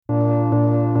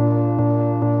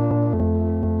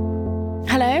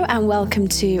and welcome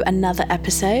to another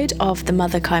episode of the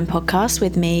Motherkind podcast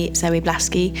with me, Zoe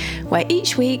Blaskey, where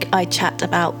each week I chat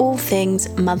about all things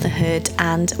motherhood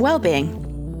and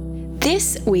well-being.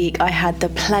 This week I had the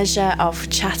pleasure of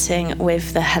chatting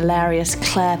with the hilarious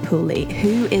Clare Pooley,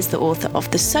 who is the author of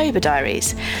The Sober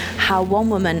Diaries, How One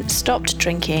Woman Stopped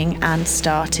Drinking and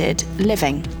Started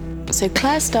Living. So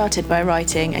Clare started by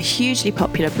writing a hugely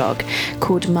popular blog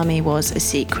called Mummy Was a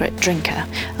Secret Drinker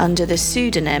under the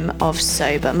pseudonym of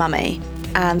Sober Mummy.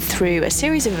 And through a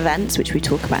series of events, which we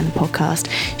talk about in the podcast,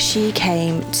 she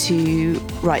came to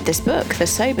write this book, The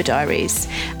Sober Diaries.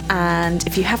 And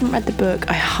if you haven't read the book,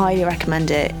 I highly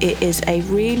recommend it. It is a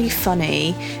really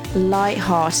funny,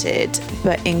 light-hearted,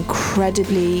 but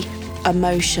incredibly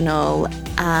emotional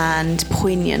and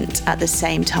poignant at the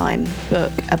same time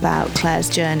book about Clare's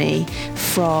journey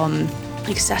from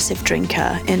excessive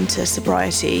drinker into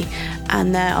sobriety,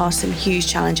 and there are some huge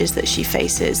challenges that she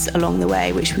faces along the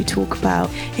way, which we talk about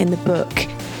in the book.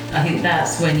 I think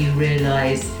that's when you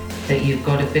realise that you've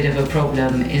got a bit of a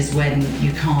problem, is when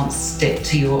you can't stick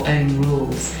to your own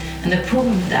rules. And the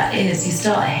problem with that is you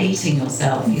start hating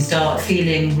yourself, you start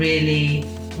feeling really,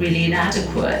 really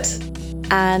inadequate.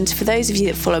 And for those of you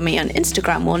that follow me on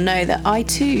Instagram will know that I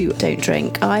too don't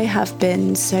drink. I have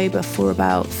been sober for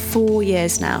about 4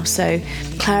 years now. So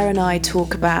Clare and I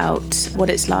talk about what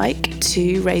it's like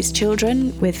to raise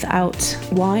children without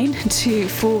wine to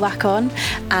fall back on,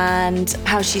 and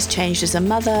how she's changed as a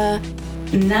mother.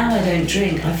 Now I don't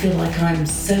drink, I feel like I'm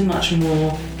so much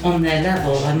more on their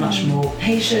level. I'm much more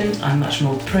patient, I'm much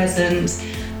more present,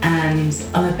 and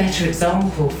I'm a better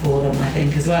example for them, I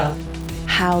think, as well.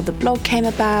 How the blog came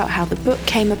about, how the book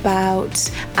came about,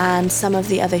 and some of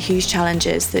the other huge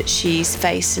challenges that she's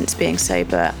faced since being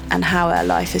sober, and how her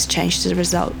life has changed as a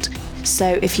result.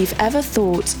 So if you've ever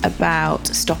thought about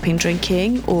stopping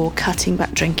drinking or cutting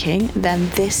back drinking, then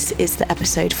this is the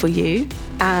episode for you,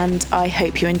 and I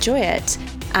hope you enjoy it.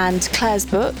 And Clare's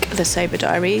book, The Sober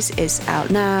Diaries, is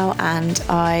out now, and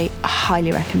I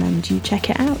highly recommend you check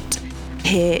it out.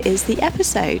 Here is the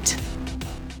episode.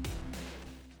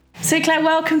 So Clare,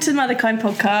 welcome to the Motherkind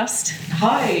podcast.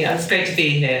 Hi, it's great to be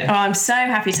here. Oh, I'm so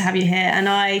happy to have you here, and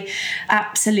I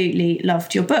absolutely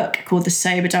loved your book called The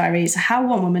Sober Diaries, How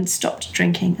One Woman Stopped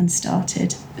Drinking and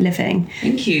Started Living.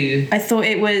 Thank you. I thought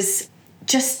it was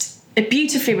just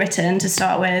beautifully written to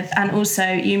start with, and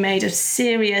also you made a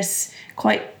serious,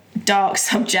 quite dark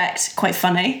subject quite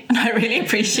funny, and I really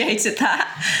appreciated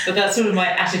that. But that's sort of my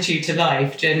attitude to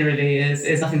life generally,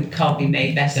 is nothing can't be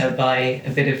made better by a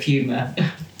bit of humour.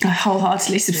 I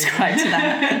wholeheartedly subscribe to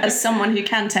that. As someone who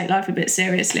can take life a bit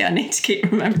seriously, I need to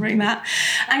keep remembering that.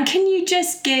 And can you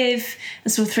just give a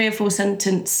sort of 3 or 4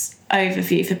 sentence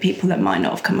overview for people that might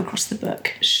not have come across the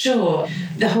book? Sure.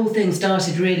 The whole thing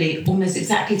started really almost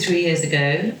exactly 3 years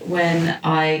ago when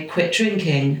I quit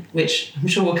drinking, which I'm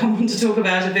sure we'll come on to talk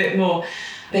about a bit more.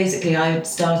 Basically, I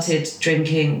started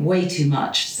drinking way too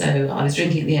much. So I was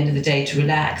drinking at the end of the day to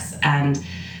relax, and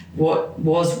what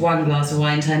was 1 glass of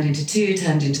wine turned into 2,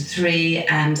 turned into 3,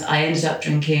 and I ended up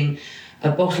drinking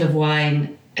a bottle of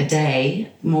wine a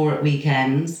day, more at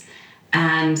weekends,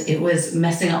 and it was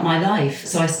messing up my life.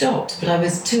 So I stopped, but I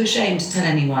was too ashamed to tell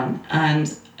anyone,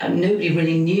 and nobody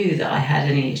really knew that I had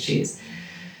any issues.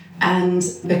 And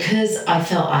because I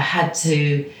felt I had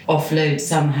to offload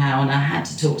somehow and I had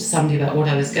to talk to somebody about what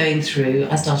I was going through,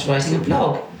 I started writing a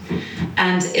blog.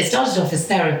 And it started off as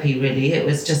therapy, really. It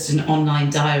was just an online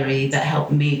diary that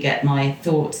helped me get my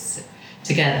thoughts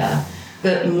together.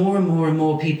 But more and more and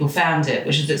more people found it,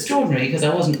 which is extraordinary because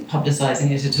I wasn't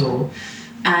publicising it at all.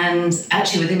 And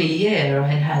actually within a year, I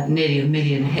had nearly 1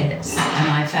 million hits, and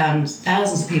I found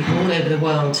thousands of people all over the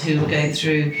world who were going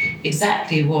through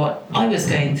exactly what I was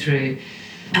going through.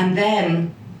 And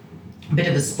then, a bit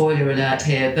of a spoiler alert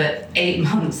here, but 8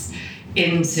 months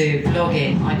into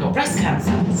blogging, I got breast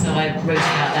cancer, so I wrote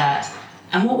about that.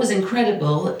 And what was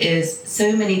incredible is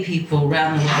so many people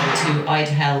around the world who I'd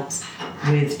helped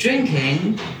with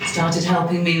drinking started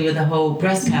helping me with the whole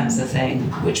breast cancer thing,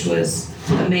 which was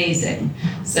amazing.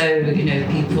 So,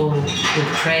 people were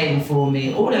praying for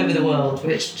me all over the world,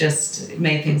 which just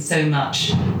made things so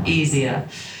much easier.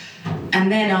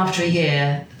 And then after a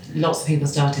year, lots of people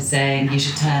started saying, you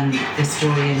should turn this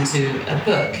story into a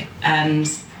book. And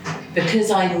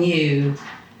because I knew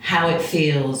how it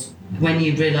feels when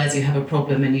you realise you have a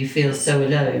problem and you feel so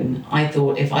alone, I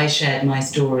thought if I shared my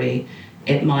story,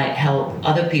 it might help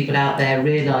other people out there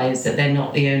realise that they're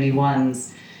not the only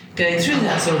ones going through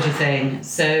that sort of thing.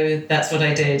 So that's what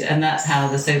I did, and that's how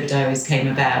the Sober Diaries came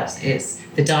about. It's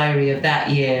the diary of that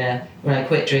year where I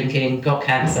quit drinking, got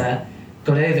cancer,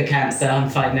 got over cancer, I'm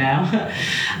fine now.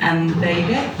 And there you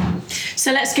go.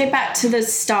 So let's go back to the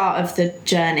start of the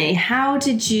journey. How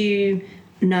did you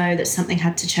know that something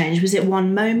had to change? Was it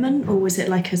one moment, or was it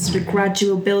like a sort of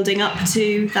gradual building up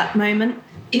to that moment?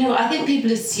 I think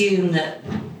people assume that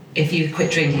if you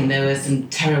quit drinking, there were some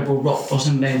terrible rock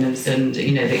bottom moments and, that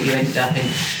you ended up in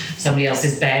somebody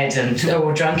else's bed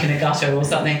or drunk in a gutter or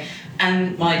something.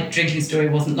 And my drinking story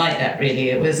wasn't like that, really.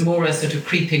 It was more a sort of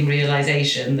creeping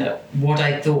realisation that what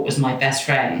I thought was my best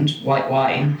friend, white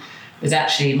wine, was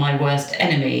actually my worst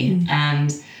enemy.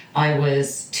 And I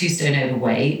was 2 stone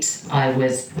overweight. I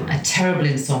was a terrible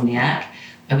insomniac.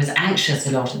 I was anxious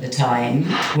a lot of the time,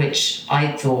 which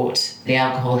I thought the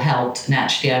alcohol helped. And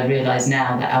actually, I realise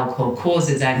now that alcohol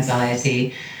causes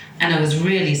anxiety. And I was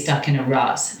really stuck in a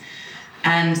rut.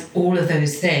 And all of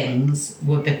those things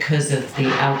were because of the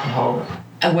alcohol.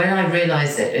 And when I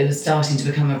realised that it was starting to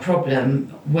become a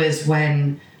problem was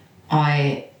when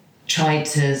I tried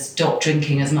to stop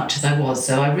drinking as much as I was.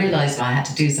 So I realised I had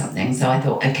to do something. So I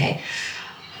thought, okay,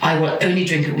 I will only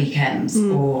drink at weekends,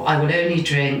 or I will only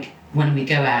drink when we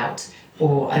go out,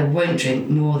 or I won't drink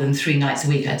more than 3 nights a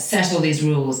week. I'd set all these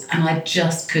rules and I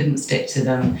just couldn't stick to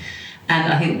them.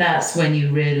 And I think that's when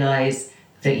you realise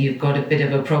that you've got a bit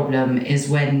of a problem, is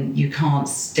when you can't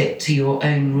stick to your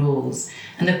own rules.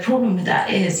 And the problem with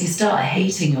that is you start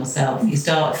hating yourself. You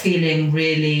start feeling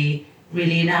really,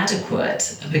 really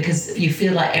inadequate because you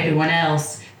feel like everyone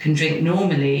else can drink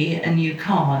normally and you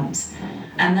can't.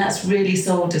 And that's really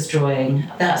soul destroying.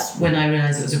 That's when I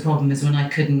realised it was a problem, is when I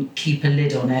couldn't keep a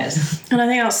lid on it. And I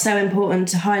think that's so important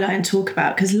to highlight and talk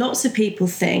about, because lots of people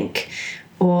think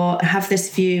or have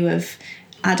this view of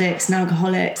addicts and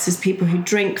alcoholics as people who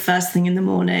drink first thing in the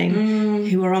morning,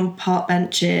 who are on park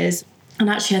benches. And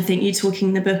actually, I think you're talking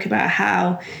in the book about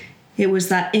how it was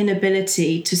that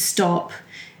inability to stop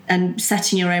and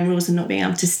setting your own rules and not being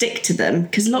able to stick to them,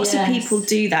 because lots of people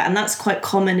do that, and that's quite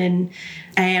common in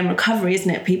AM recovery, isn't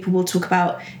it? People will talk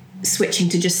about switching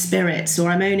to just spirits, or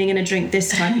I'm only going to drink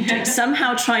this type of drink,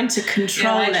 somehow trying to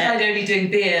control it. I tried only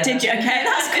doing beer. Did you? Okay,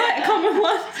 that's quite a common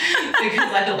one.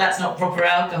 Because I thought that's not proper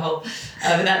alcohol.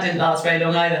 But that didn't last very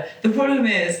long either. The problem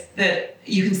is that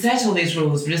you can set all these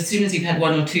rules, but as soon as you've had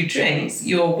 1 or 2 drinks,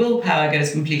 your willpower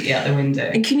goes completely out the window.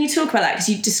 And can you talk about that? Because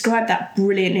you described that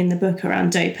brilliantly in the book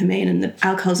around dopamine and the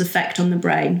alcohol's effect on the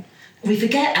brain. We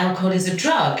forget alcohol is a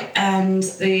drug, and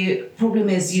the problem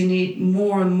is you need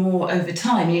more and more over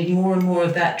time. You need more and more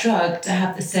of that drug to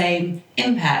have the same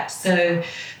impact. So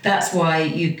that's why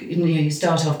you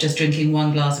start off just drinking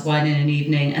 1 glass of wine in an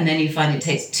evening, and then you find it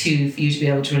takes 2 for you to be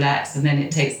able to relax, and then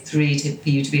it takes 3 for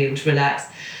you to be able to relax.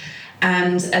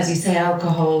 And as you say,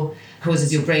 alcohol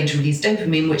causes your brain to release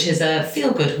dopamine, which is a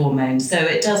feel-good hormone. So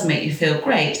it does make you feel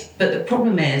great. But the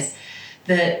problem is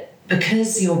that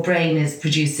because your brain is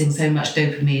producing so much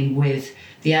dopamine with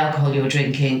the alcohol you're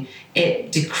drinking,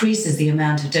 it decreases the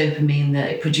amount of dopamine that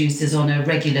it produces on a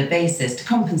regular basis to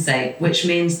compensate, which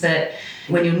means that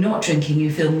when you're not drinking,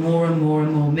 you feel more and more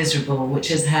and more miserable, which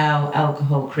is how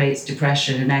alcohol creates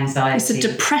depression and anxiety. It's a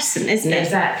depressant, isn't it?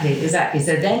 Exactly.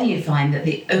 So then you find that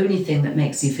the only thing that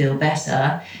makes you feel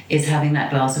better is having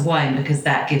that glass of wine, because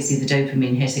that gives you the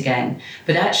dopamine hit again.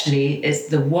 But actually, it's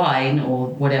the wine or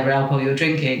whatever alcohol you're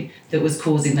drinking that was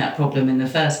causing that problem in the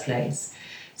first place.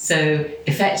 So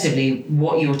effectively,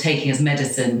 what you're taking as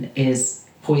medicine is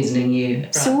poisoning you.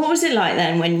 So what was it like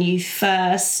then when you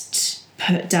first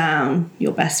put down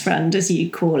your best friend, as you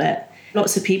call it?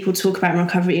 Lots of people talk about in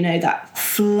recovery, that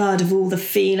flood of all the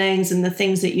feelings and the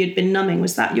things that you'd been numbing.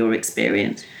 Was that your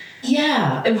experience?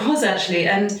 Yeah, it was actually.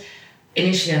 And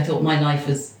initially I thought my life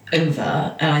was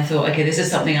over, and I thought, okay, this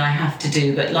is something I have to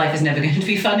do, but life is never going to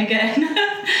be fun again.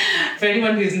 For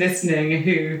anyone who's listening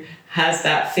who has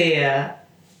that fear,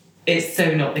 it's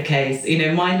so not the case.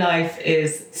 My life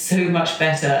is so much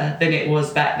better than it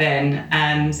was back then,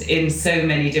 and in so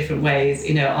many different ways.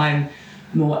 I'm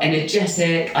more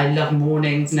energetic. I love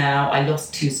mornings now. I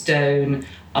lost 2 stone.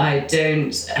 I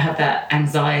don't have that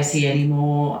anxiety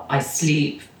anymore. I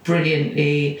sleep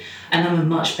brilliantly, and I'm a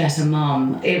much better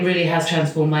mum. It really has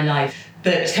transformed my life.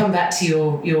 But to come back to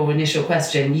your initial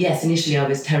question, yes, initially I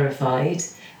was terrified,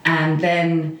 and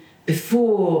then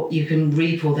before you can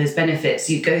reap all those benefits,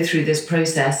 you go through this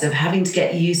process of having to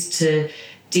get used to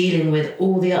dealing with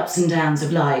all the ups and downs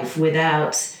of life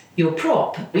without your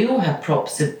prop. We all have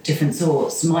props of different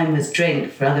sorts. Mine was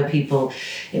drink. For other people,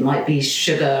 it might be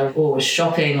sugar or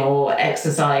shopping or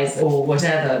exercise or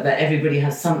whatever, but everybody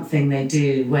has something they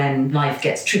do when life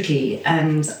gets tricky.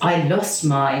 And I lost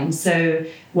mine. So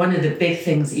one of the big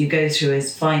things that you go through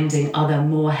is finding other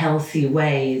more healthy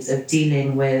ways of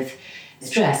dealing with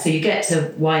stress. So you get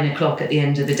to wine o'clock at the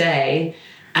end of the day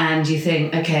and you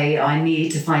think, okay, I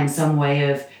need to find some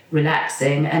way of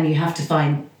relaxing, and you have to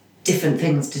find different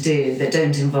things to do that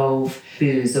don't involve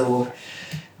booze or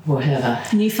whatever.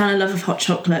 And you found a love of hot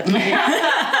chocolate.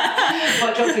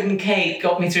 Hot chocolate and cake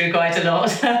got me through quite a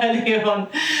lot early on.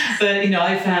 But,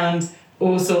 I found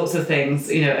all sorts of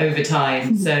things, over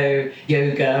time. So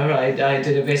yoga, I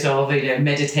did a bit of,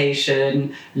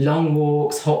 meditation, long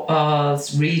walks, hot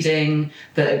baths, reading.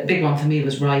 But a big one for me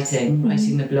was writing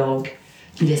the blog,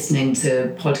 listening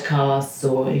to podcasts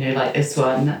or, like this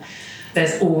one.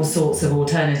 There's all sorts of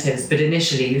alternatives, but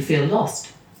initially you feel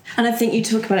lost. And I think you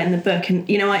talk about it in the book, and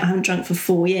I haven't drunk for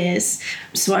 4 years,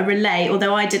 so I relate.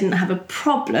 Although I didn't have a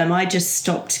problem, I just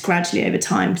stopped gradually over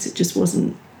time because it just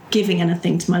wasn't giving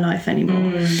anything to my life anymore.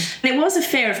 And it was a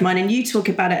fear of mine, and you talk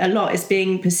about it a lot, as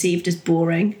being perceived as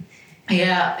boring.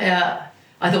 Yeah.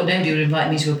 I thought nobody would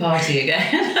invite me to a party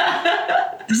again.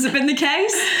 Has it been the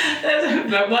case? There's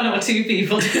about 1 or 2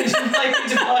 people who don't invite me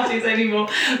to parties anymore,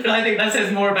 but I think that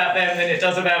says more about them than it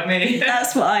does about me.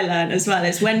 That's what I learned as well.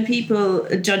 It's when people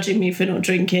are judging me for not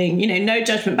drinking, no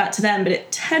judgment back to them, but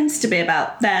it tends to be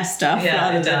about their stuff.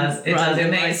 Yeah, it does. It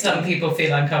makes some people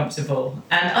feel uncomfortable.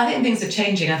 And I think things are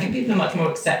changing. I think people are much more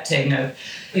accepting of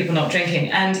people not drinking.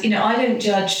 And, I don't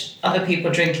judge other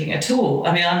people drinking at all.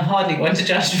 I mean, I'm hardly one to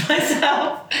judge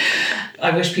myself. I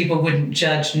wish people wouldn't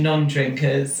judge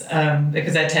non-drinkers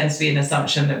because there tends to be an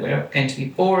assumption that we're going to be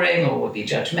boring or we'll be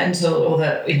judgmental or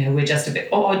that, we're just a bit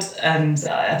odd. And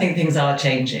I think things are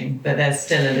changing, but there's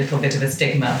still a little bit of a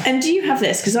stigma. And do you have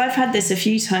this? Because I've had this a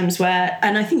few times where,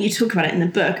 and I think you talk about it in the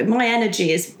book, my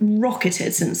energy is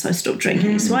rocketed since I stopped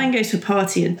drinking. So I can go to a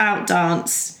party and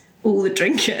outdance all the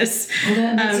drinkers. Well,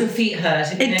 that makes your feet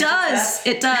hurt. It does.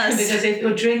 Because if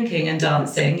you're drinking and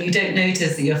dancing, you don't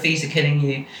notice that your feet are killing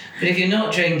you. But if you're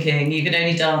not drinking, you can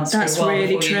only dance That's for a while really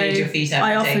before true. you need your feet amputated.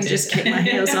 I often just kick my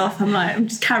heels off. I'm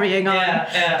just carrying on.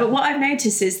 Yeah. But what I've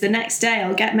noticed is the next day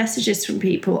I'll get messages from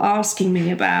people asking me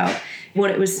about what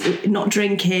it was not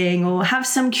drinking, or have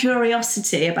some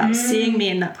curiosity about seeing me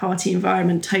in that party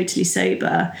environment totally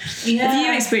sober. Yeah. Have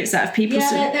you experienced that? Have people?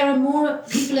 There are more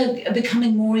people are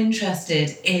becoming more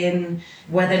interested in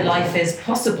whether life is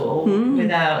possible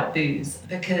without booze,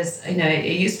 because it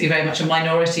used to be very much a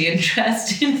minority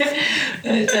interest. But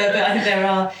I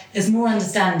think there's more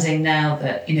understanding now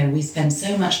that we spend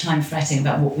so much time fretting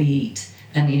about what we eat.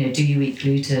 And, do you eat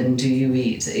gluten? Do you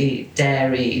eat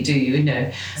dairy? Do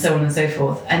you, so on and so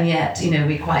forth. And yet,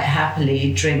 we quite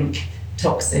happily drink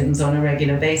toxins on a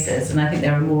regular basis. And I think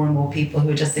there are more and more people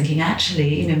who are just thinking,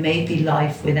 actually, maybe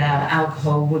life without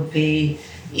alcohol would be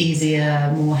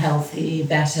easier, more healthy,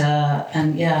 better.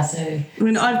 And so...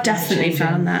 I've definitely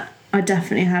found that. I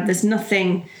definitely have. There's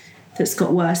nothing that's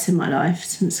got worse in my life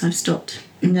since I've stopped.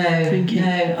 No. I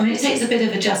mean, it takes a bit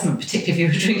of adjustment, particularly if you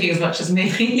were drinking as much as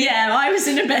me. Yeah, I was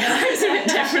a bit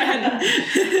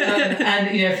different.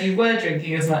 And if you were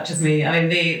drinking as much as me, I mean,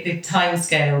 the time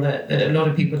scale that a lot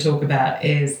of people talk about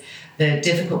is the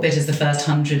difficult bit is the first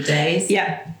 100 days.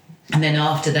 Yeah. And then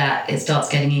after that, it starts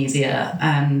getting easier.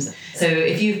 And so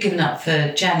if you've given up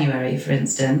for January, for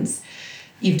instance,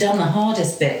 you've done the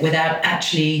hardest bit without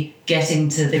actually getting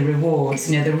to the rewards.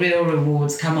 The real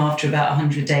rewards come after about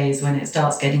 100 days, when it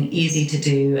starts getting easy to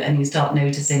do and you start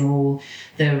noticing all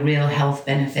the real health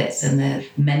benefits and the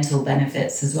mental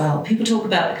benefits as well. People talk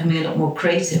about becoming a lot more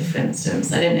creative, for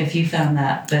instance. I don't know if you found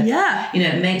that, but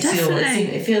it makes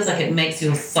it feels like it makes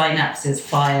your synapses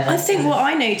fire. I think what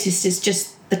I noticed is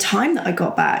just the time that I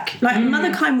got back. Like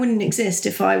Mother Kind wouldn't exist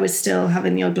if I was still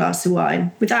having the odd glass of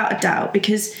wine, without a doubt,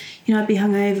 because I'd be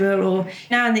hungover. Or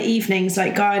now in the evenings,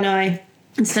 like Guy and I,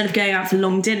 instead of going out for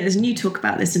long dinners, and you talk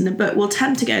about this in the book, we'll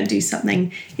tend to go and do something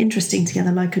interesting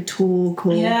together, like a talk,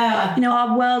 or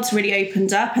our worlds really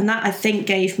opened up, and that I think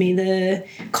gave me the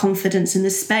confidence and the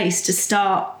space to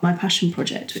start my passion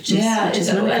project, which is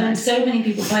and so many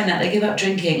people find that they give up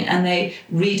drinking and they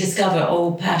rediscover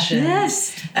old passions.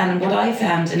 Yes. And what I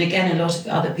found, and again a lot of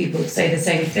other people say the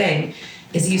same thing,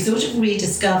 is you sort of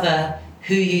rediscover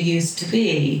who you used to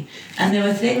be. And there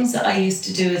were things that I used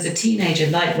to do as a teenager,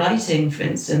 like writing, for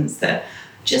instance, that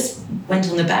just went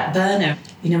on the back burner.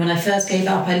 When I first gave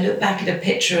up, I looked back at a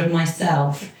picture of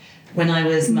myself when I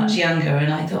was much younger,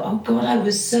 and I thought, oh God, I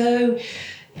was so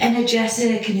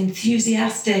energetic and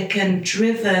enthusiastic and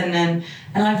driven, and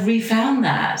I've refound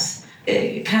that.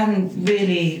 It can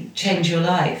really change your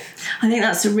life. I think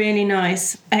that's a really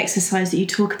nice exercise that you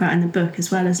talk about in the book,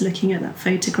 as well as looking at that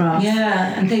photograph.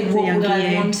 Yeah, and think, what would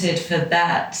I wanted for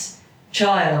that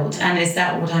child, and is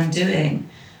that what I'm doing?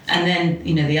 And then,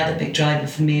 the other big driver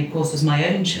for me, of course, was my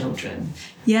own children.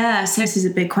 Yeah, so this is a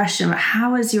big question.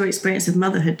 How has your experience of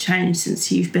motherhood changed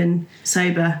since you've been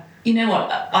sober? You know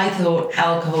what? I thought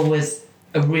alcohol was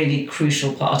a really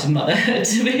crucial part of motherhood,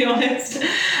 to be honest.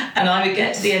 And I would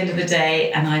get to the end of the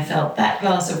day and I felt that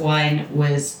glass of wine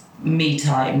was me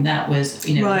time. That was,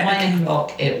 9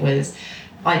 o'clock. It was,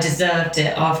 I deserved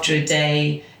it after a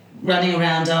day running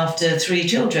around after 3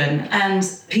 children. And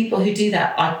people who do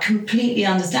that, I completely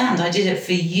understand. I did it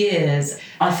for years.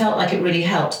 I felt like it really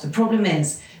helped. The problem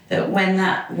is that when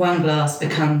that 1 glass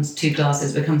becomes 2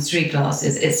 glasses, becomes 3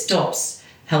 glasses, it stops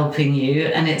helping you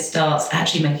and it starts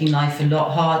actually making life a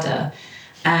lot harder.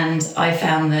 And I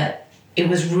found that it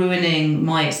was ruining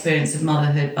my experience of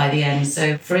motherhood by the end.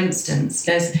 So, for instance,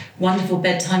 those wonderful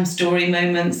bedtime story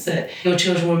moments that your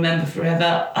children will remember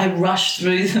forever, I rushed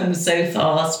through them so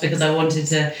fast because I wanted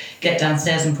to get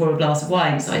downstairs and pour a glass of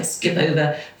wine. So I'd skip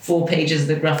over 4 pages of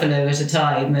the Gruffalo at a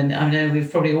time. And I know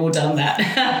we've probably all done that.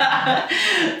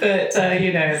 But,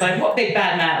 it's like, what big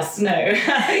bad mouse? No.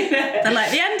 They're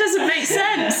like, the end doesn't make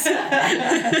sense.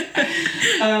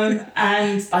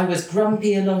 And I was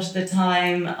grumpy a lot of the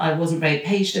time. I wasn't very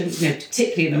patient,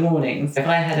 particularly in the mornings. If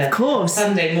I had a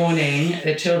Sunday morning,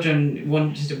 the children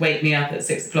wanted to wake me up at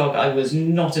 6 o'clock, I was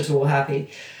not at all happy.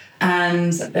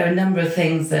 And there are a number of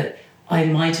things that I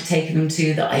might have taken them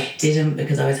to that I didn't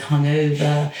because I was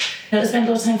hungover. I spent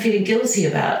a lot of time feeling guilty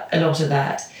about a lot of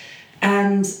that.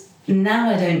 And now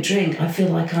I don't drink. I feel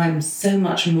like I'm so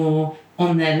much more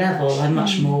on their level. I'm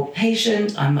much more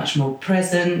patient. I'm much more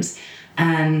present.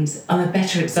 And I'm a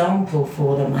better example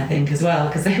for them, I think, as well,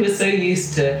 because they were so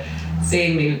used to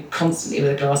seeing me constantly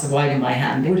with a glass of wine in my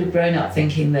hand. They would have grown up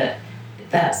thinking that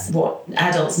that's what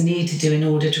adults need to do in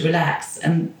order to relax.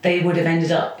 And they would have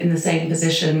ended up in the same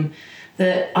position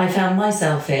that I found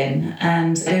myself in.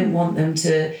 And I don't want them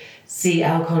to see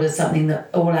alcohol as something that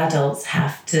all adults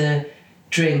have to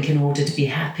drink in order to be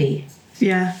happy.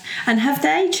 Yeah. And have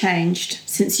they changed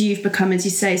since you've become, as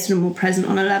you say, sort of more present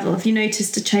on a level? Have you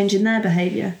noticed a change in their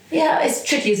behaviour? Yeah, it's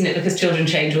tricky, isn't it? Because children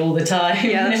change all the time.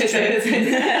 Yeah, that's true.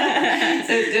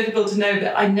 So it's difficult to know.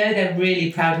 But I know they're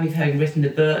really proud of me for having written the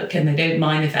book, and they don't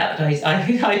mind the fact that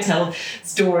I tell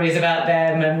stories about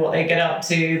them and what they get up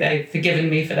to. They've forgiven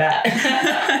me for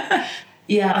that.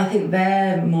 Yeah, I think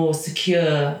they're more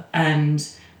secure and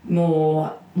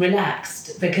more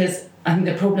relaxed, because I think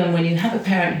the problem when you have a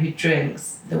parent who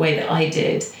drinks the way that I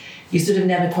did, you sort of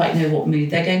never quite know what mood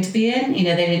they're going to be in. They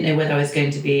didn't know whether I was going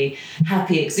to be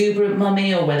happy, exuberant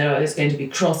mummy or whether I was going to be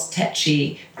cross,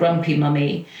 tetchy, grumpy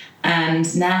mummy.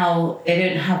 And now they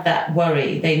don't have that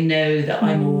worry. They know that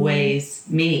I'm always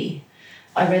me.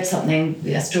 I read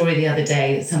a story the other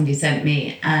day that somebody sent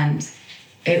me, and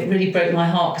it really broke my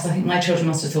heart because I think my children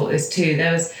must have thought this too.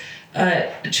 There was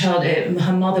a child,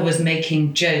 her mother was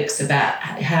making jokes about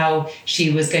how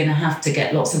she was going to have to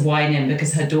get lots of wine in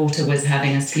because her daughter was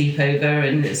having a sleepover,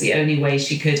 and it was the only way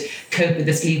she could cope with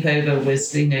the sleepover was,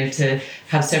 to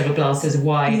have several glasses of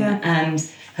wine. Yeah. And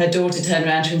her daughter turned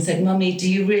around to her and said, "Mummy, do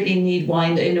you really need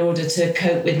wine in order to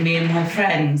cope with me and my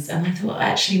friends?" And I thought,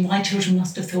 actually, my children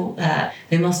must have thought that.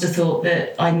 They must have thought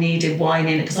that I needed wine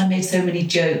in it because I made so many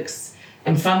jokes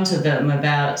in front of them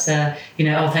about,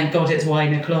 oh, thank God it's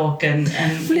wine o'clock. And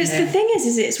well, the thing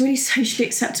is it's really socially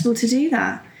acceptable to do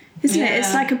that, isn't it?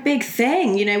 It's like a big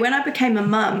thing. When I became a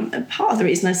mum, part of the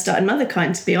reason I started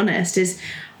Motherkind, to be honest, is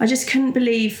I just couldn't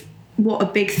believe what a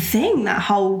big thing that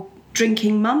whole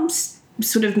drinking mums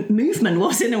sort of movement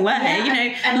was, in a way.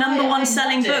 And number one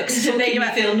selling books to make you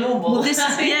feel normal. Well,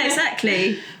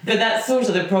 exactly. But that's sort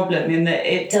of the problem, in that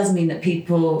it does mean that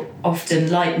people often,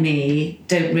 like me,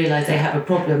 don't realise they have a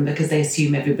problem because they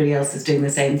assume everybody else is doing the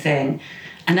same thing.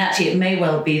 And actually, it may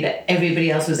well be that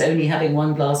everybody else was only having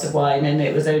 1 glass of wine and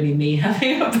it was only me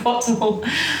having a bottle.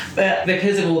 But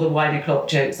because of all the wine o'clock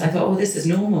jokes, I thought, this is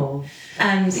normal.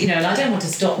 And, and I don't want to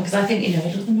stop because I think, a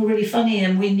lot of them are really funny,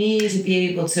 and we need to be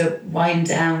able to wind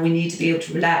down. We need to be able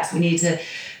to relax. We need to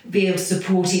be able to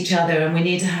support each other, and we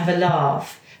need to have a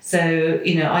laugh. So,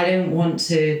 I don't want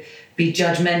to be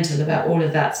judgmental about all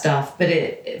of that stuff.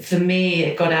 But for me,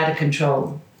 it got out of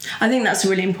control. I think that's a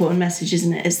really important message,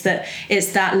 isn't it?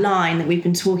 It's that line that we've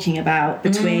been talking about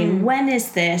between when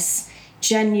is this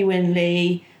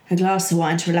genuinely a glass of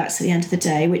wine to relax at the end of the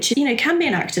day, which, can be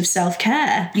an act of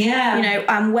self-care. Yeah.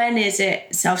 And when is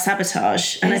it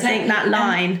self-sabotage? And exactly. I think that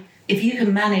line... If you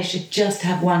can manage to just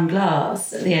have 1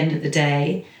 glass at the end of the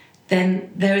day,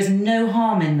 then there is no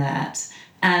harm in that.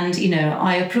 And,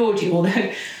 I applaud you,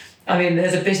 although,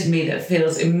 there's a bit of me that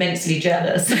feels immensely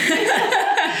jealous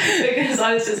because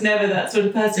I was just never that sort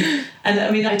of person.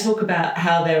 And, I talk about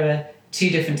how there are two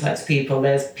different types of people.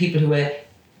 There's people who are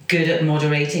good at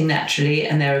moderating naturally,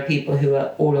 and there are people who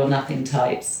are all or nothing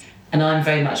types. And I'm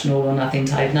very much an all or nothing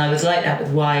type. And I was like that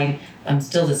with wine. I'm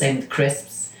still the same with crisps.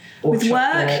 With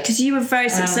chocolate. Work? Because you were very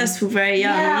successful very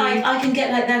young. Yeah, I can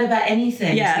get like that about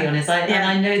anything, to be honest. And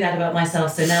I know that about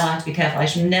myself, so now I have to be careful. I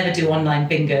should never do online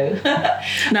bingo.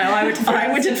 No, I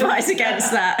would advise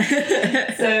against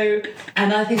that. So,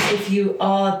 and I think if you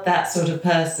are that sort of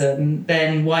person,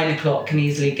 then wine o'clock can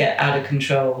easily get out of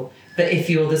control. But if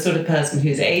you're the sort of person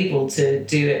who's able to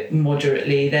do it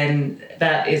moderately, then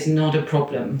that is not a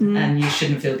problem and you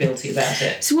shouldn't feel guilty about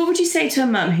it. So what would you say to a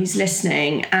mum who's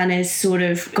listening and has sort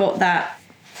of got that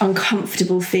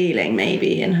uncomfortable feeling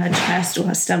maybe in her chest or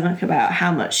her stomach about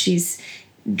how much she's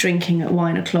drinking at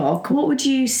wine o'clock? What would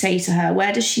you say to her?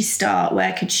 Where does she start?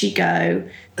 Where could she go?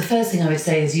 The first thing I would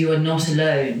say is you are not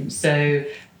alone. So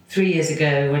 3 years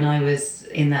ago when I was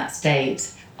in that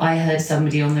state, I heard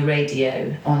somebody on the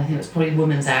radio, I think it was probably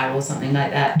Woman's Hour or something like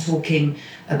that, talking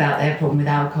about their problem with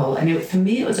alcohol. And for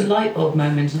me, it was a light bulb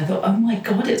moment. And I thought, oh my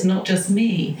God, it's not just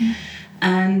me.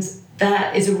 And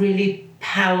that is a really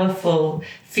powerful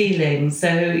feeling. So,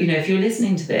 if you're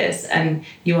listening to this and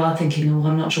you are thinking, oh,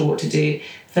 I'm not sure what to do,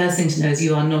 first thing to know is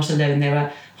you are not alone. There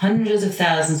are hundreds of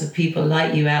thousands of people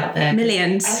like you out there.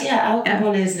 Millions.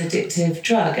 Alcohol is an addictive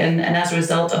drug, and as a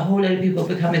result, a whole load of people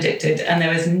become addicted, and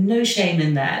there is no shame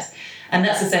in that. And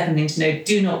that's the second thing to know.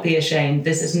 Do not be ashamed.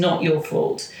 This is not your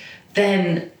fault.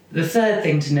 Then the third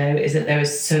thing to know is that there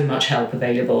is so much help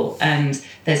available, and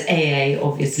there's AA,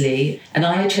 obviously. And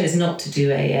I chose not to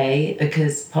do AA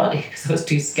partly because I was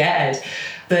too scared.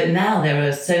 But now there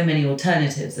are so many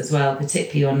alternatives as well,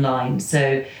 particularly online.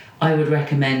 So I would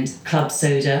recommend Club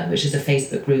Soda, which is a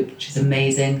Facebook group, which is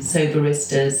amazing.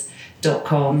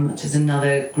 Soberistas.com, which is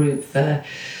another group for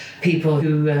people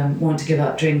who want to give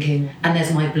up drinking. And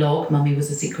there's my blog, Mummy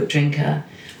Was a Secret Drinker.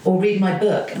 Or read my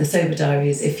book, The Sober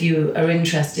Diaries, if you are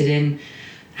interested in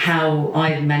how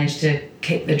I managed to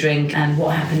kick the drink and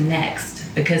what happened next.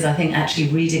 Because I think actually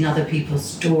reading other people's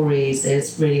stories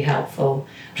is really helpful.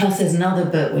 Plus there's another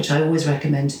book which I always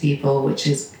recommend to people, which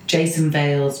is Jason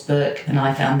Vale's book, and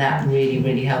I found that really,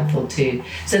 really helpful too.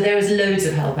 So there is loads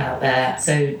of help out there,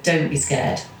 so don't be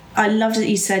scared. I loved that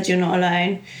you said you're not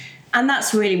alone. And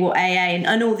that's really what AA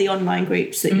and all the online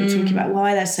groups that you're talking about,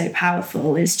 why they're so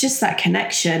powerful, is just that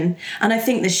connection. And I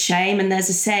think the shame, and there's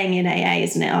a saying in AA,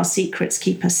 isn't it? Our secrets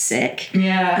keep us sick.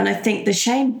 Yeah. And I think the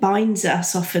shame binds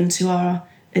us often to our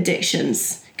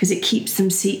addictions because it keeps them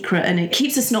secret and it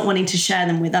keeps us not wanting to share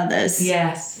them with others.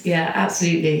 Yes, yeah,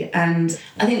 absolutely. And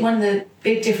I think one of the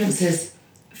big differences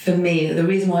for me, the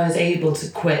reason why I was able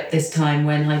to quit this time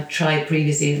when I tried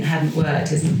previously and it hadn't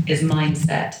worked is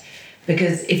mindset.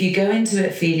 Because if you go into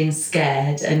it feeling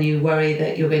scared and you worry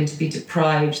that you're going to be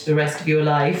deprived the rest of your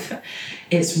life,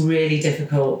 it's really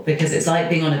difficult because it's like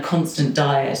being on a constant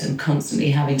diet and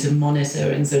constantly having to monitor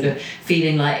and sort of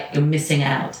feeling like you're missing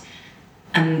out.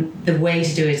 And the way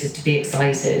to do it is to be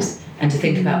excited and to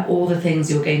think about all the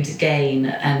things you're going to gain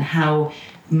and how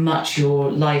much your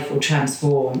life will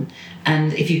transform.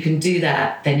 And if you can do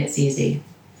that, then it's easy.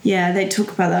 Yeah, they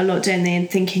talk about that a lot, don't they? And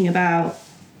thinking about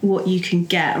what you can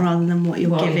get rather than what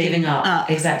you're giving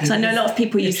up. Exactly. So I know a lot of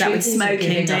people use that with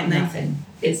smoking, don't they? Nothing.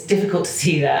 It's difficult to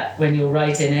see that when you're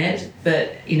right in it,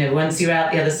 but once you're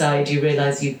out the other side, you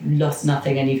realise you've lost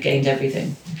nothing and you've gained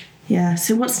everything. Yeah.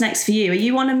 So what's next for you? Are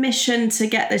you on a mission to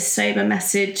get this sober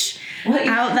message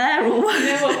out there? Or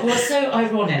what's so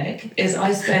ironic is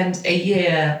I spent a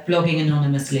year blogging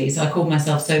anonymously. So I called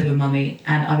myself Sober Mummy,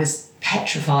 and I was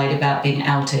petrified about being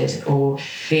outed or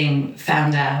being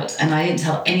found out. And I didn't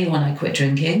tell anyone I quit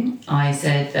drinking. I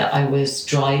said that I was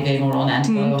driving or on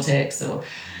antibiotics.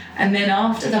 And then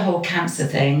after the whole cancer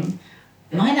thing,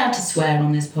 am I allowed to swear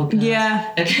on this podcast?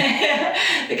 Yeah. Okay.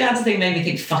 The cancer thing made me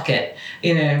think, fuck it,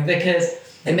 because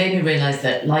it made me realise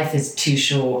that life is too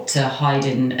short to hide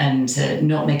in and to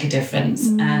not make a difference.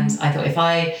 And I thought if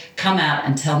I come out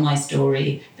and tell my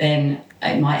story, then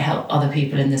it might help other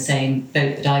people in the same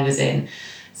boat that I was in.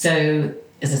 So,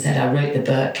 as I said, I wrote the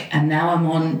book and now I'm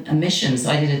on a mission.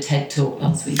 So I did a TED Talk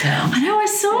last weekend. I know, I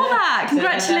saw that.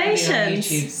 Congratulations. So that'll be on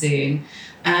YouTube soon.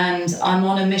 And I'm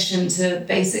on a mission to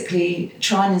basically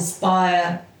try and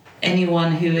inspire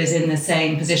anyone who is in the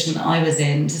same position that I was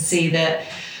in to see that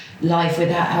life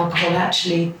without alcohol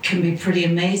actually can be pretty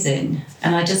amazing.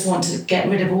 And I just want to get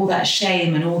rid of all that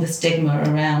shame and all the stigma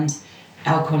around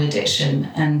alcohol addiction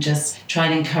and just try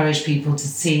and encourage people to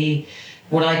see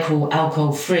what I call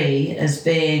alcohol-free as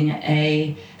being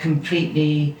a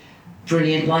completely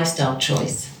brilliant lifestyle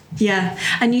choice. Yeah,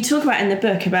 and you talk about in the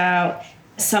book about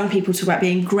some people talk about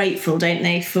being grateful, don't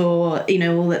they, for, you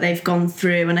know, all that they've gone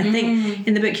through. And I think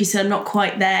in the book you said, I'm not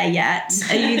quite there yet.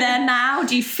 Are you there now?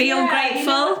 Do you feel grateful? You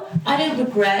know, I don't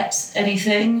regret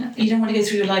anything. You don't want to go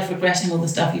through your life regretting all the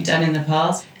stuff you've done in the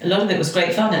past. A lot of it was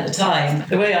great fun at the time.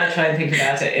 The way I try and think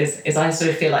about it is I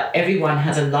sort of feel like everyone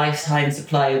has a lifetime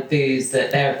supply of booze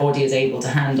that their body is able to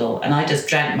handle. And I just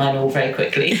drank mine all very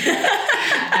quickly.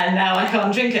 And now I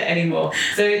can't drink it anymore.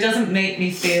 So it doesn't make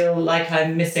me feel like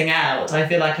I'm missing out. I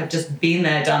feel like I've just been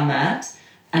there, done that,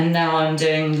 and now I'm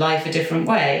doing life a different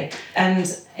way.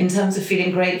 And in terms of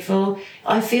feeling grateful,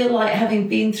 I feel like having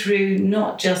been through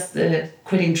not just the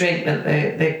quitting drink, but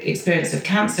the experience of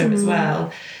cancer as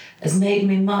well, has made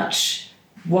me much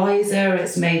wiser.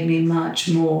 It's made me much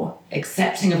more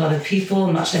accepting of other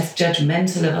people, much less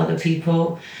judgmental of other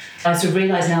people. I sort of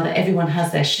realise now that everyone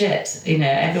has their shit, you know,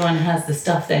 everyone has the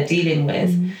stuff they're dealing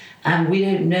with, and we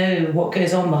don't know what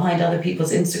goes on behind other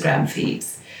people's Instagram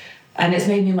feeds. And it's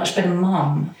made me a much better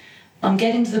mum. I'm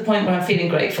getting to the point where I'm feeling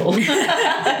grateful.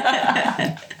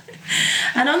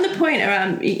 And on the point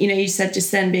around, you know, you said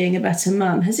just then being a better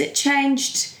mum, has it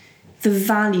changed the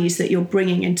values that you're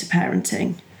bringing into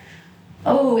parenting?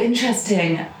 Oh,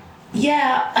 interesting.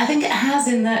 Yeah, I think it has,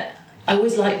 in that I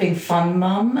always like being fun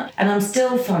mum, and I'm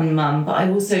still fun mum, but I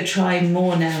also try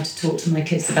more now to talk to my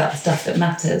kids about the stuff that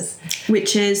matters.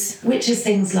 Which is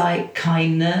things like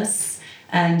kindness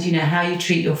and, you know, how you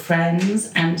treat your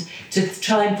friends, and to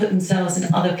try and put themselves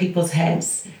in other people's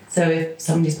heads. So if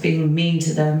somebody's being mean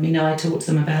to them, you know, I talk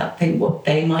to them about what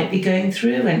they might be going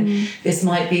through, and this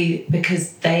might be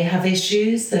because they have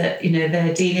issues that, you know,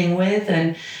 they're dealing with,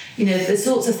 and, you know, the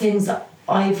sorts of things that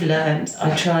I've learned,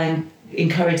 I try and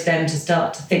encourage them to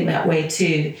start to think that way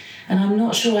too. And I'm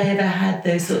not sure I ever had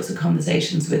those sorts of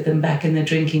conversations with them back in the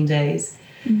drinking days.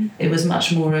 It was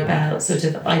much more about sort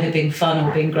of either being fun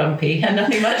or being grumpy, and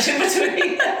nothing much in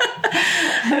between.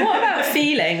 What about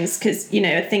feelings? Because, you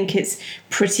know, I think it's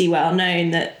pretty well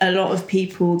known that a lot of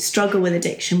people struggle with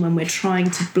addiction when we're trying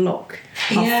to block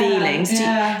our feelings.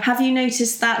 Have you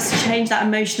noticed that's changed that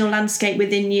emotional landscape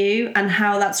within you, and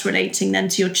how that's relating then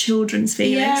to your children's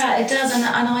feelings? Yeah, it does. And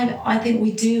I think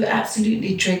we do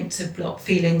absolutely drink to block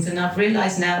feelings. And I've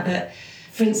realised now that,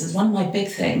 for instance, one of my big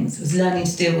things was learning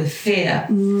to deal with fear.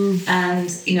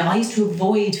 And, you know, I used to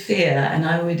avoid fear, and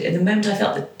I would, at the moment I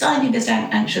felt the tiny bit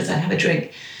anxious, I'd have a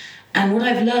drink. And what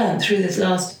I've learned through this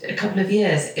last couple of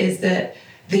years is that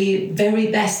the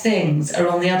very best things are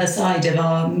on the other side of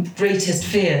our greatest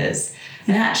fears.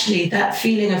 And actually, that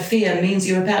feeling of fear means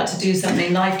you're about to do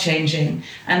something life-changing.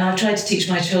 And I've tried to teach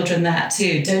my children that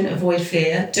too. Don't avoid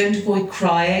fear. Don't avoid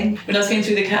crying. When I was going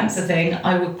through the cancer thing,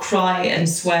 I would cry and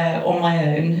swear on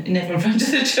my own, never in front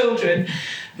of the children.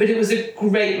 But it was a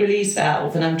great release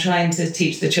valve. And I'm trying to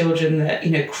teach the children that,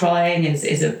 you know, crying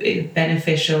is a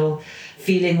beneficial.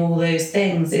 Feeling all those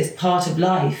things is part of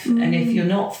life. And if you're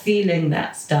not feeling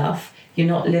that stuff, you're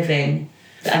not living.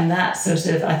 And that sort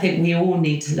of, I think we all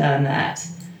need to learn that.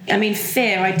 I mean,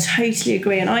 fear, I totally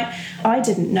agree. And I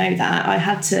didn't know that. I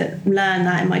had to learn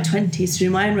that in my 20s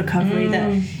through my own recovery,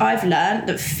 that I've learned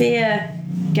that fear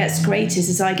gets greatest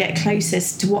as I get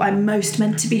closest to what I'm most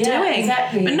meant to be doing.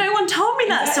 Exactly. But no one told me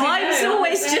that, so I was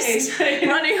always just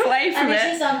running away from it.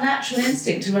 And it is our natural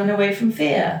instinct to run away from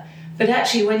fear. But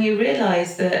actually, when you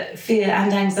realise that fear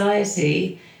and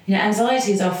anxiety, you know,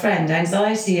 anxiety is our friend.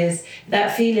 Anxiety is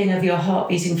that feeling of your heart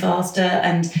beating faster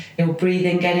and your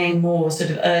breathing getting more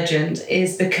sort of urgent,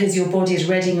 is because your body is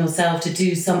readying yourself to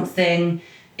do something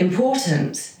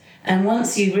important. And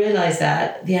once you realise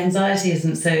that, the anxiety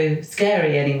isn't so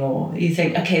scary anymore. You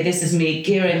think, okay, this is me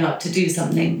gearing up to do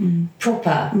something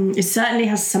proper. It certainly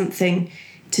has something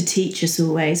to teach us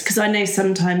always, because I know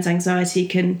sometimes anxiety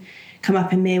can come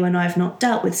up in me when I've not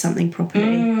dealt with something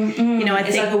properly. You know,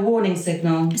 it's like a warning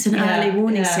signal. It's an early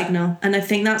warning signal. And I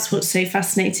think that's what's so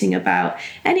fascinating about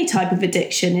any type of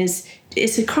addiction, is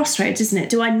it's a crossroads, isn't it?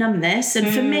 Do I numb this? And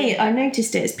for me, I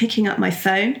noticed it as picking up my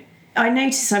phone. I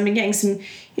noticed I've been getting some,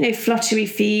 you know, fluttery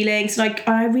feelings. Like,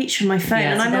 I reach for my phone,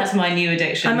 and that's my new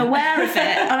addiction. I'm aware of it,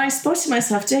 and I spotted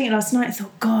myself doing it last night. I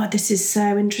thought, God, this is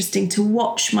so interesting to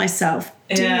watch myself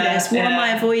do this. What am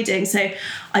I avoiding? So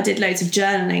I did loads of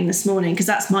journaling this morning, because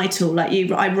that's my tool. Like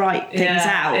you, I write things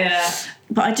out.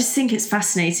 But I just think it's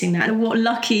fascinating that what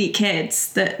lucky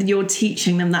kids that you're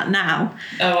teaching them that now.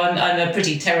 Oh, I'm a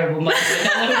pretty terrible mother.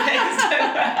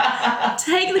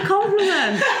 Take the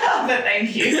compliment. But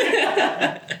thank you.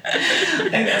 I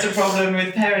think that's a problem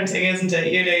with parenting, isn't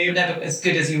it? You know, you're never as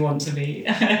good as you want to be.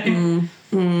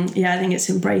 Yeah, I think it's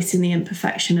embracing the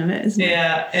imperfection of it, isn't it?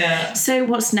 Yeah. So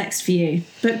what's next for you?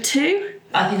 Book 2?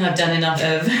 I think I've done enough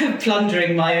of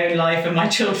plundering my own life and my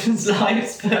children's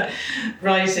lives for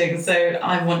writing. So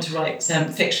I want to write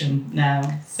fiction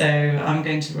now. So I'm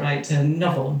going to write a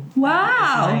novel.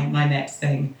 Wow. That's my next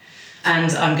thing.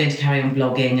 And I'm going to carry on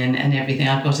blogging and everything.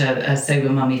 I've got a Sober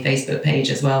Mummy Facebook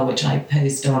page as well, which I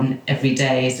post on every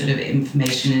day, sort of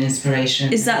information and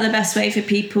inspiration. Is that the best way for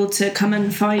people to come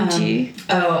and find you?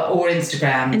 Or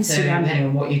Instagram. So depending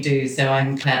on what you do. So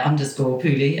I'm Clare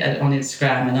 _Pooley on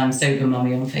Instagram, and I'm Sober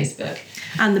Mummy on Facebook.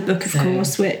 And the book, of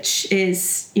course, which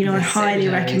is, I highly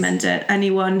recommend it.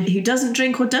 Anyone who doesn't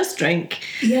drink or does drink.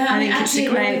 Yeah, I mean, actually,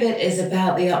 a lot of it is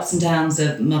about the ups and downs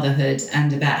of motherhood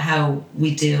and about how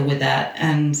we deal with that.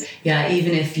 And yeah,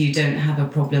 even if you don't have a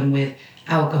problem with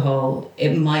alcohol,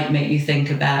 it might make you think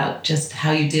about just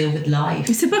how you deal with life.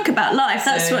 It's a book about life.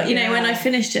 That's what, when I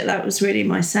finished it, that was really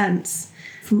my sense.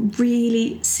 From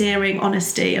really searing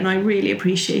honesty, and I really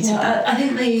appreciated that. I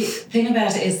think the thing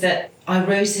about it is that I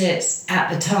wrote it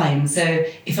at the time, so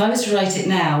if I was to write it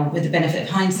now with the benefit of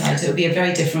hindsight, it would be a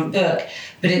very different book,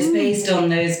 but it's based on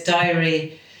those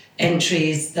diary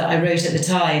entries that I wrote at the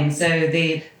time. So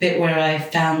the bit where I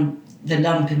found the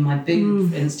lump in my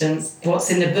boob, for instance, what's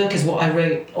in the book is what I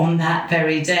wrote on that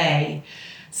very day.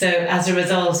 So as a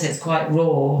result, it's quite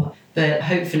raw, but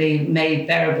hopefully made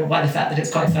bearable by the fact that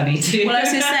it's quite funny too. Well, I was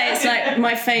going to say, it's like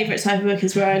my favourite type of book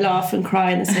is where I laugh and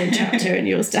cry in the same chapter, and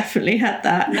yours definitely had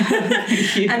that.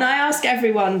 And I ask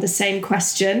everyone the same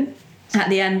question at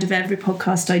the end of every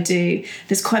podcast I do.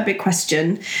 There's quite a big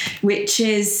question, which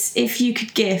is, if you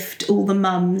could gift all the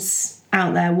mums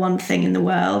out there one thing in the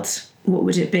world, what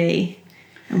would it be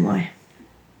and why?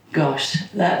 Gosh,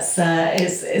 that's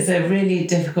it's a really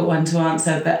difficult one to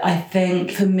answer, but I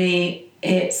think for me,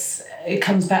 it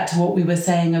comes back to what we were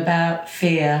saying about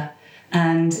fear.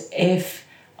 And if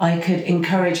I could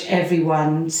encourage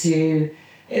everyone to,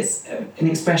 it's an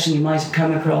expression you might have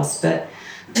come across, but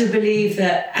to believe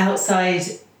that outside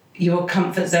your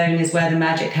comfort zone is where the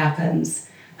magic happens.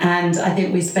 And I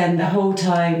think we spend the whole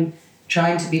time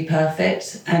trying to be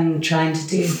perfect and trying to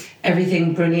do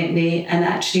everything brilliantly, and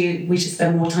actually we should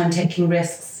spend more time taking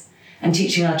risks and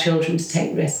teaching our children to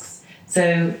take risks.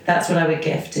 So that's what I would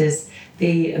gift, is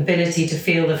the ability to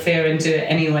feel the fear and do it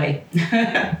anyway.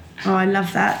 Oh, I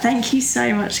love that. Thank you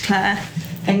so much, Clare.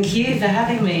 Thank you for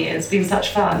having me. It's been such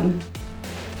fun.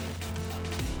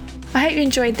 I hope you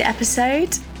enjoyed the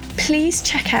episode. Please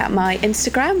check out my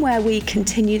Instagram, where we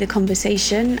continue the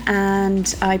conversation,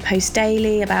 and I post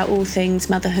daily about all things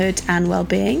motherhood and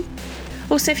well-being.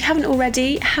 Also, if you haven't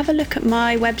already, have a look at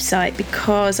my website,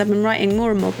 because I've been writing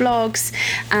more and more blogs,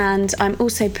 and I'm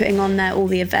also putting on there all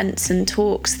the events and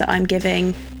talks that I'm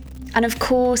giving. And of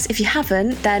course, if you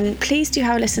haven't, then please do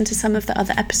have a listen to some of the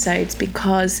other episodes,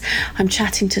 because I'm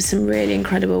chatting to some really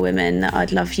incredible women that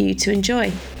I'd love you to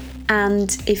enjoy.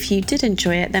 And if you did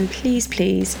enjoy it, then please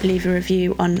leave a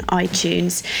review on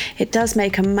iTunes. It does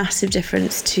make a massive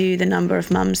difference to the number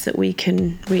of mums that we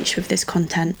can reach with this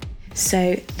content.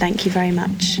 So thank you very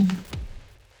much.